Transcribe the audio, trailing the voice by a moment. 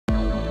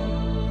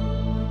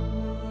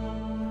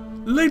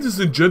Ladies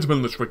and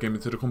gentlemen, let's get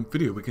into the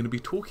video. We're going to be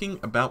talking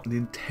about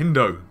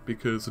Nintendo,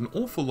 because an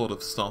awful lot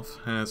of stuff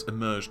has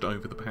emerged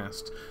over the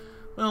past,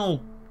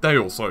 well, day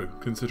or so,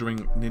 considering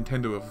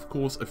Nintendo have of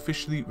course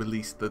officially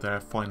released their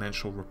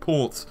financial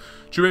reports,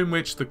 during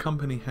which the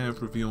company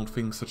have revealed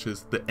things such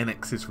as the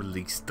NX's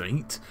release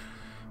date,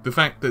 the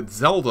fact that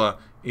Zelda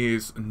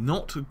is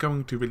not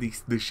going to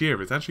release this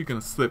year, it's actually going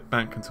to slip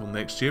back until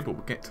next year, but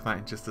we'll get to that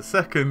in just a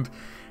second,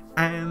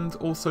 and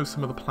also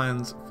some of the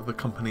plans for the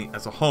company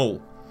as a whole.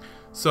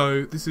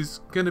 So this is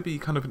going to be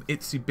kind of an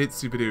itsy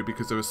bitsy video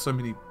because there are so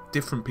many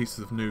different pieces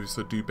of news,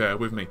 so do bear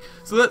with me.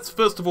 So let's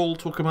first of all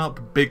talk about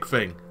the big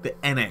thing, the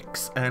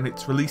NX and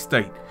its release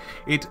date.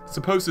 It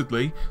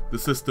supposedly, the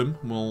system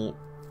will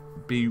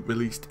be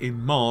released in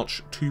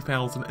March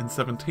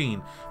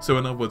 2017. So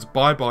in other words,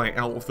 bye-bye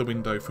out of the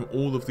window from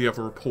all of the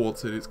other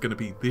reports that it's going to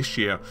be this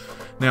year.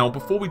 Now,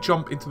 before we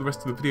jump into the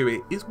rest of the video,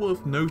 it is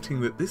worth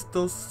noting that this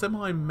does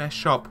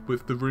semi-mesh up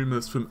with the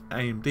rumours from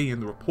AMD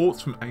and the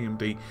reports from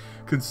AMD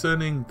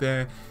concerning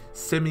their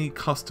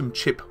semi-custom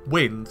chip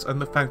wins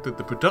and the fact that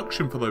the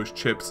production for those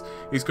chips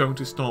is going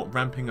to start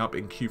ramping up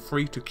in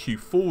Q3 to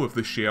Q4 of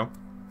this year.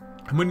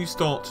 And when you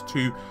start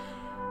to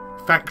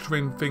factor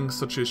in things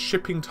such as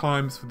shipping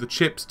times for the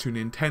chips to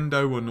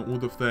Nintendo and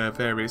all of their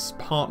various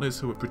partners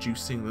who are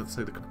producing, let's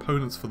say, the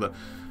components for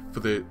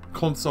the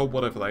console,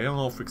 whatever they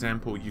are. For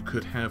example, you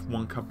could have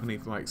one company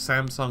like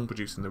Samsung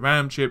producing the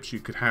RAM chips,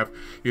 you could have,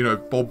 you know,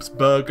 Bob's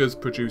Burgers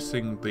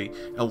producing the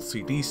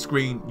LCD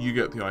screen, you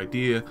get the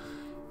idea.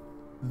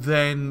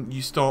 Then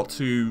you start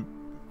to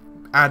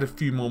add a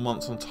few more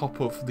months on top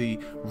of the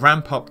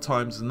ramp up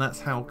times, and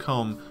that's how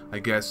come, I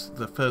guess,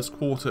 the first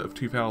quarter of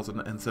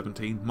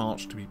 2017,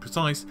 March to be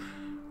precise,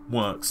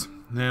 works.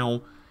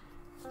 Now,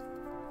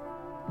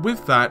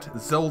 with that,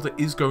 Zelda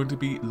is going to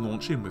be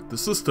launching with the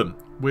system,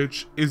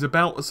 which is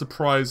about as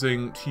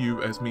surprising to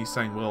you as me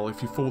saying, well,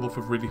 if you fall off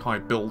a really high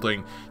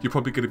building, you're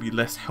probably going to be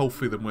less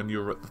healthy than when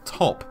you're at the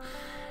top.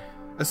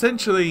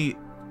 Essentially,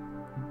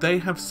 they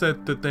have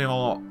said that they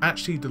are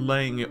actually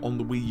delaying it on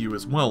the Wii U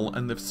as well,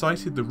 and they've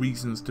cited the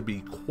reasons to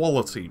be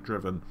quality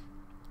driven.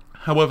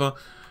 However,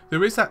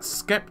 there is that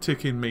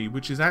skeptic in me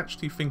which is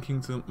actually thinking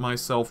to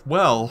myself,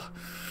 well,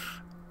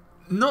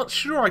 not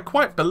sure I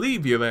quite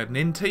believe you there,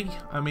 Ninty.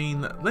 I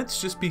mean,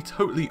 let's just be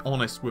totally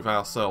honest with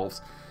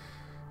ourselves.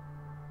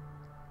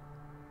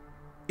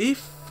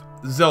 If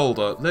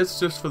Zelda, let's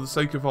just for the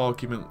sake of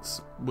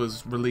arguments,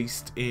 was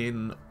released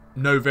in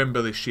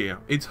November this year,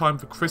 in time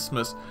for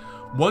Christmas,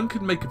 one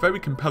could make a very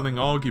compelling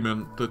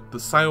argument that the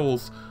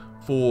sales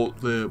for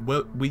the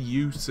Wii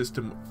U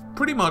system,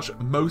 pretty much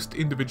most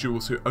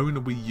individuals who own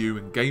a Wii U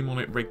and game on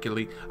it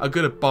regularly are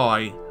going to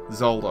buy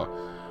Zelda.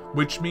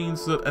 Which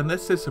means that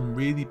unless there's some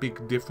really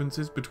big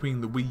differences between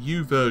the Wii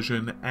U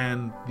version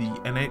and the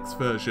NX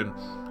version,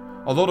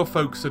 a lot of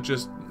folks are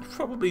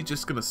probably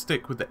just going to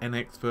stick with the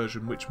NX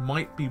version, which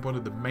might be one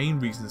of the main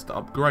reasons to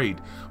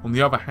upgrade. On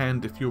the other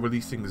hand, if you're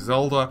releasing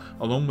Zelda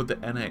along with the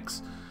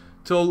NX,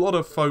 to a lot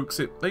of folks,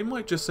 they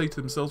might just say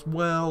to themselves,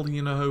 well,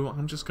 you know,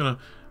 I'm just going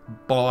to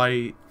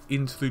buy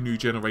into the new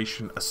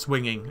generation a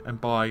swinging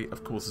and buy,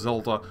 of course,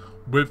 Zelda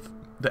with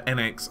the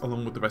NX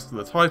along with the rest of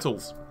the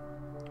titles.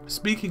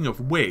 Speaking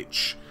of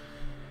which,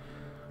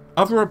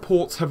 other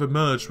reports have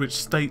emerged which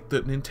state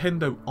that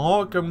Nintendo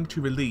are going to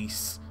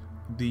release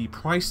the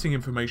pricing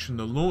information,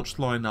 the launch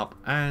lineup,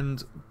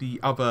 and the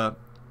other,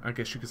 I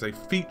guess you could say,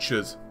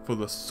 features for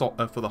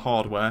the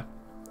hardware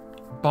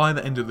by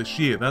the end of this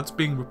year. That's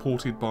being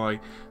reported by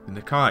the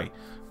Nikkei,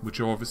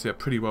 which are obviously a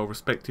pretty well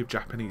respected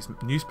Japanese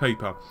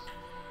newspaper.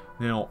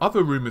 Now,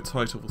 other rumoured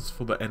titles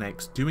for the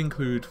NX do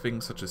include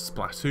things such as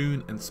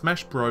Splatoon and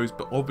Smash Bros,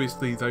 but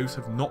obviously those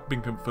have not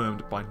been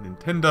confirmed by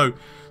Nintendo,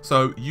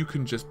 so you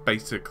can just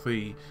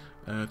basically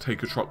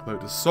take a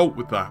truckload of salt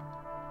with that.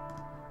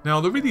 Now,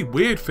 the really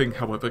weird thing,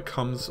 however,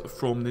 comes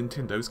from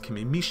Nintendo's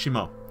Kimi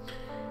Mishima.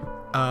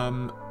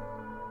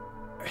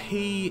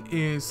 He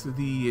is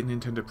the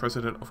Nintendo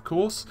president, of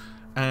course,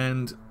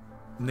 and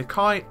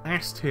Nikkei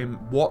asked him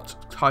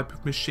what type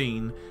of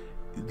machine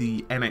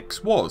the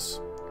NX was.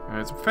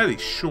 It's a fairly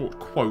short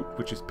quote,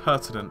 which is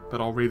pertinent,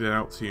 but I'll read it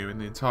out to you in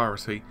the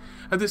entirety.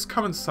 At this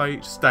current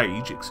stage,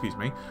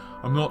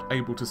 I'm not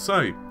able to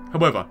say.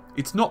 However,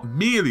 it's not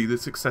merely the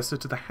successor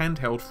to the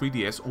handheld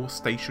 3DS or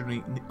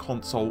stationary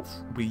console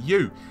Wii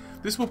U.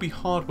 This will be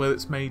hardware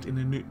that's made in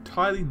an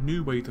entirely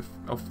new way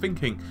of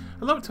thinking.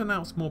 I'd like to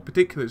announce more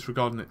particulars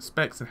regarding its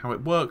specs and how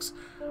it works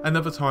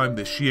another time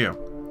this year.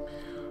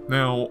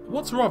 Now,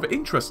 what's rather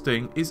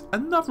interesting is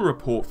another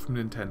report from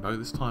Nintendo,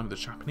 this time the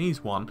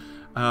Japanese one,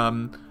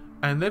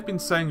 and they've been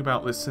saying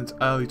about this since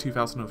early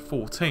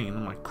 2014,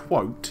 and I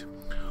quote,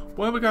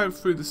 "Where we're going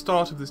through the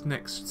start of this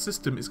next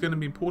system is going to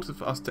be important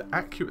for us to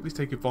accurately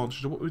take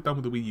advantage of what we've done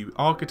with the Wii U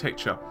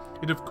architecture.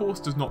 It of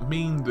course does not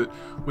mean that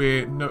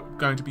we're not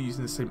going to be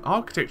using the same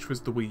architecture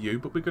as the Wii U,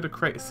 but we're going to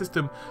create a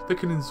system that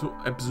can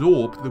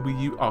absorb the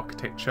Wii U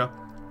architecture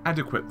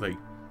adequately.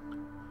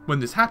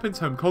 When this happens,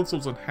 home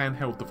consoles and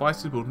handheld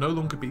devices will no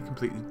longer be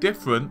completely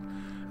different,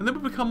 and they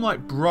will become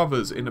like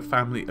brothers in a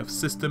family of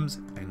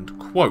systems," end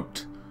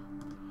quote,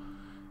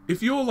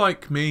 "If you're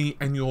like me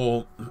and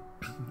you're,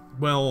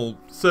 well,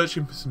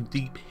 searching for some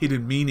deep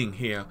hidden meaning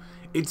here,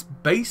 it's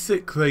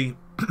basically,"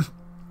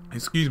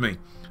 excuse me,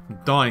 I'm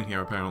dying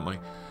here apparently,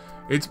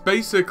 "it's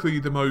basically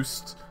the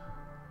most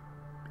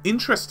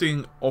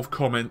interesting of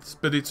comments,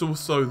 but it's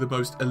also the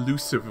most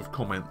elusive of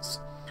comments.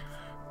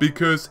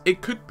 Because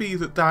it could be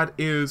that that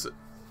is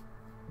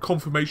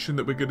confirmation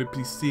that we're going to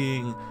be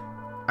seeing,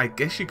 I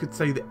guess you could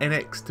say, the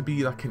NX to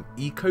be like an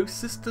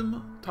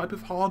ecosystem type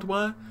of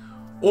hardware.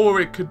 Or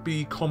it could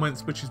be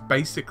comments which is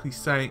basically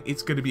saying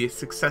it's going to be a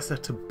successor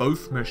to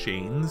both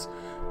machines,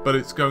 but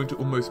it's going to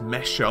almost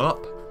mesh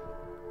up.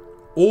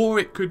 Or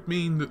it could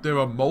mean that there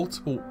are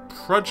multiple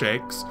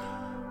projects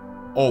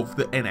of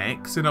the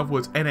NX. In other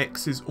words,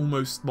 NX is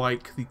almost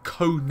like the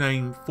code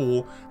name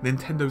for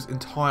Nintendo's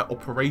entire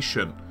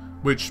operation,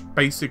 which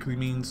basically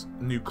means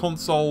new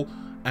console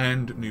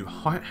and new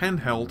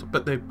handheld,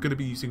 but they're going to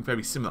be using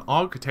very similar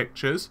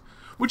architectures,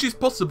 which is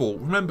possible.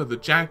 Remember, the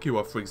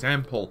Jaguar, for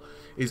example,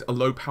 is a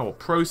low-power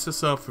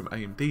processor from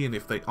AMD, and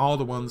if they are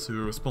the ones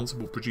who are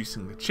responsible for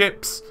producing the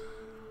chips,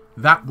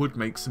 that would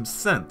make some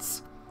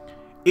sense.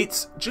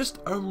 It's just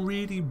a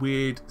really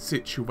weird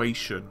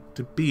situation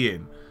to be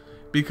in,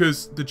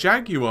 because the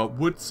Jaguar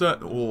would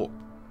or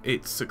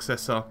its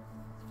successor,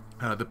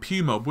 the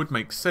Puma, would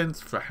make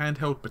sense for a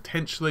handheld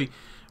potentially.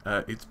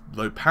 It's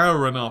low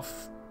power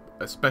enough,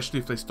 especially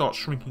if they start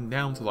shrinking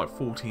down to like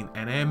 14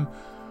 nm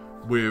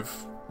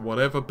with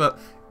whatever, but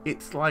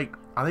it's like,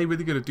 are they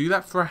really going to do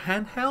that for a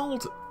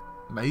handheld?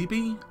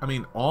 Maybe. I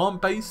mean, ARM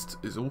based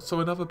is also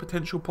another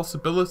potential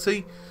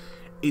possibility.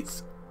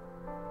 It's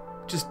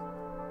just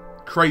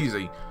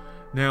crazy.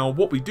 Now,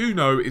 what we do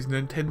know is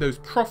Nintendo's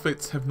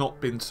profits have not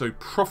been so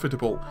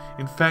profitable.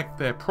 In fact,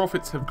 their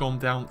profits have gone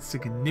down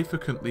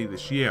significantly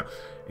this year.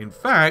 In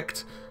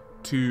fact,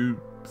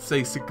 to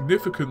say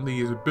significantly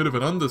is a bit of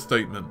an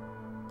understatement.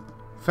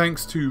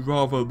 Thanks to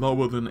rather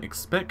lower than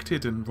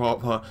expected and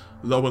rather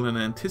lower than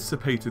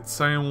anticipated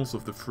sales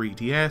of the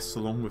 3DS,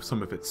 along with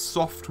some of its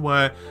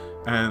software,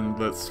 and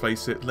let's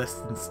face it, less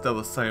than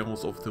stellar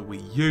sales of the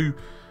Wii U,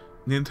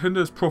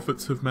 Nintendo's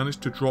profits have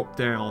managed to drop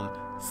down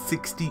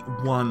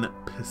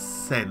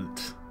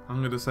 61%. I'm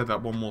going to say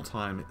that one more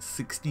time.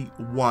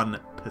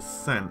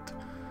 61%.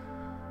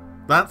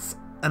 That's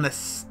an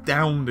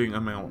astounding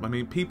amount. I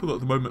mean, people at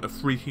the moment are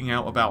freaking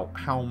out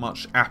about how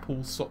much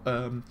Apple's,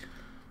 I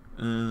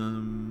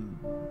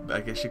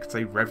guess you could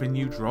say,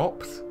 revenue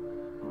dropped.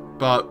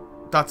 But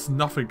that's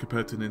nothing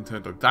compared to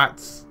Nintendo.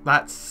 That's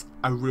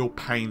a real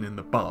pain in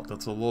the butt.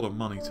 That's a lot of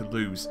money to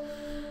lose.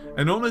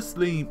 And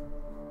honestly,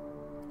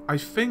 I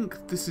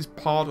think this is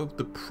part of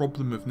the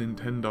problem of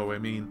Nintendo. I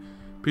mean,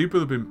 people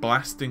have been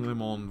blasting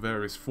them on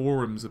various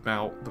forums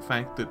about the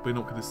fact that we're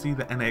not going to see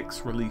the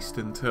NX released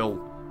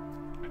until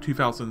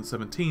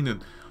 2017,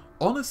 and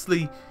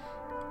honestly,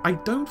 I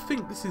don't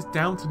think this is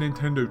down to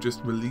Nintendo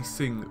just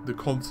releasing the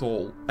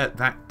console at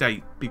that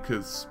date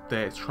because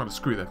they're trying to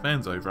screw their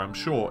fans over. I'm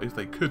sure if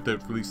they could,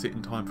 they'd release it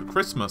in time for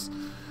Christmas.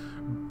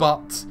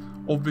 But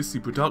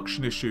obviously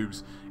production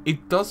issues.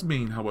 It does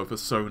mean, however,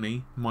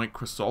 Sony,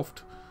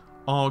 Microsoft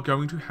are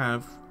going to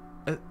have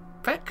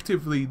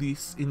effectively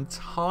this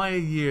entire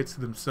year to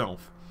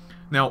themselves.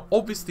 Now,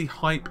 obviously,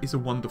 hype is a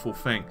wonderful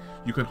thing.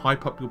 You can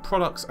hype up your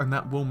products, and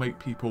that will make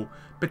people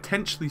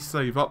potentially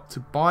save up to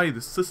buy the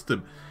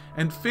system.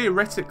 And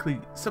theoretically,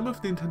 some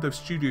of Nintendo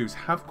studios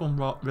have gone,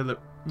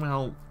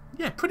 well,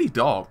 yeah, pretty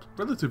dark,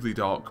 relatively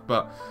dark,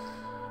 but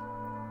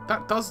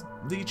that does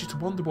lead you to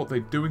wonder what they're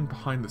doing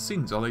behind the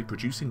scenes. Are they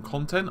producing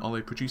content? Are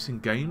they producing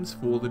games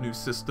for the new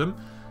system?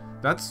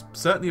 That's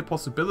certainly a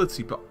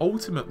possibility, but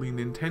ultimately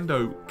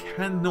Nintendo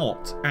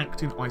cannot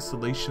act in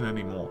isolation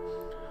anymore.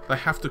 They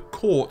have to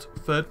court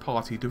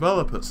third-party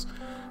developers,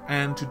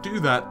 and to do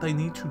that they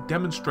need to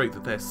demonstrate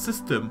that their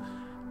system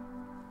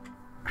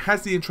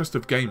has the interest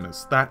of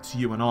gamers. That's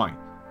you and I.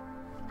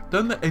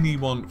 Don't let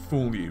anyone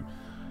fool you.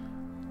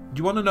 Do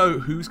you want to know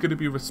who's going to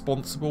be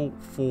responsible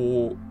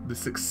for the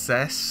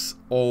success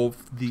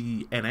of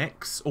the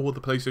NX or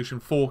the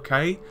PlayStation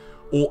 4K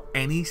or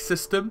any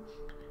system?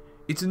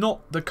 It's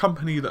not the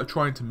company that are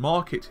trying to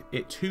market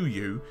it to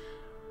you.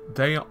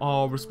 They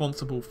are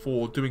responsible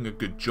for doing a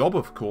good job,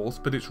 of course,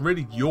 but it's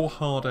really your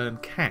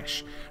hard-earned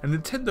cash. And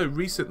Nintendo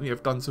recently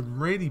have done some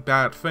really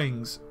bad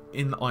things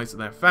in the eyes of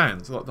their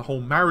fans. Like the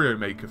whole Mario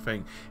Maker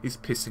thing is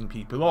pissing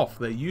people off.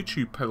 Their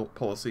YouTube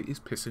policy is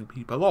pissing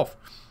people off.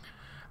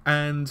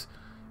 And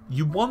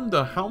you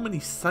wonder how many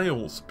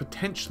sales,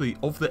 potentially,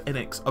 of the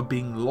NX are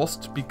being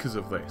lost because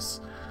of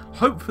this.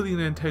 Hopefully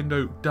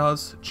Nintendo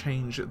does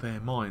change their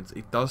minds.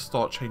 It does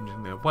start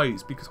changing their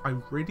ways, because I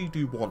really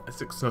do want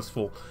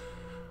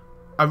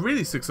a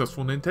really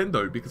successful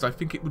Nintendo, because I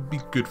think it would be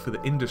good for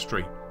the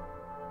industry.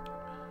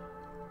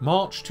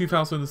 March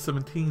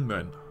 2017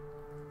 then,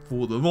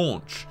 for the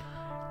launch.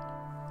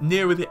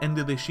 Nearer the end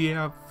of this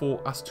year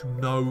for us to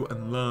know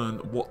and learn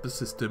what the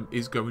system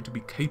is going to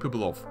be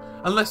capable of.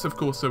 Unless, of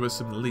course, there are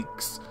some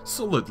leaks,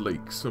 solid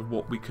leaks of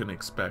what we can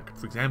expect.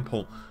 For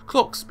example,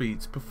 clock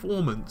speeds,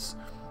 performance,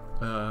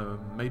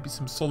 maybe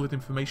some solid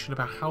information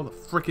about how the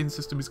frickin'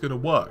 system is going to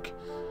work.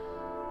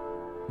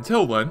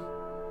 Until then,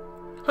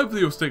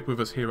 hopefully you'll stick with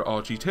us here at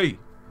RGT.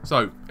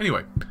 So,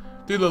 anyway,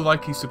 do the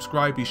likey,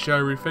 subscribey, share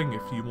everything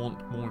if you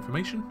want more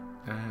information,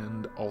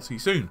 and I'll see you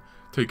soon.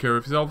 Take care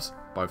of yourselves.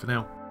 Bye for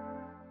now.